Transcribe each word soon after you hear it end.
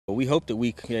We hope that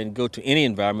we can go to any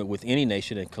environment with any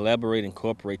nation and collaborate and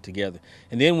cooperate together.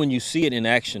 And then when you see it in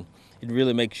action, it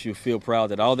really makes you feel proud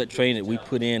that all that training that we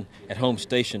put in at home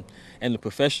station and the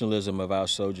professionalism of our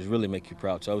soldiers really make you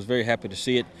proud. So I was very happy to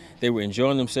see it. They were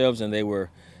enjoying themselves, and they were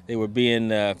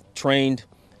being trained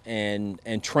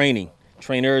and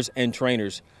trainers and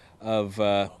trainers of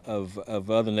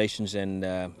other nations, and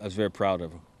I was very proud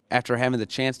of them. After having the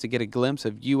chance to get a glimpse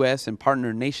of U.S. and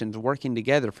partner nations working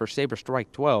together for Saber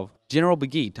Strike 12, General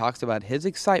Piggee talks about his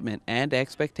excitement and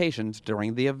expectations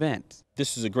during the event.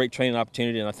 This is a great training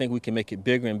opportunity, and I think we can make it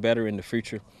bigger and better in the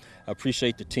future. I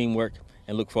appreciate the teamwork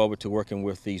and look forward to working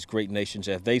with these great nations.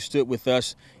 As they stood with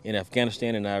us in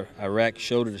Afghanistan and Iraq,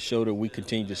 shoulder to shoulder, we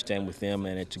continue to stand with them,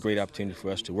 and it's a great opportunity for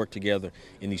us to work together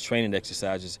in these training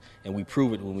exercises, and we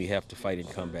prove it when we have to fight in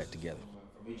combat together.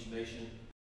 From each nation,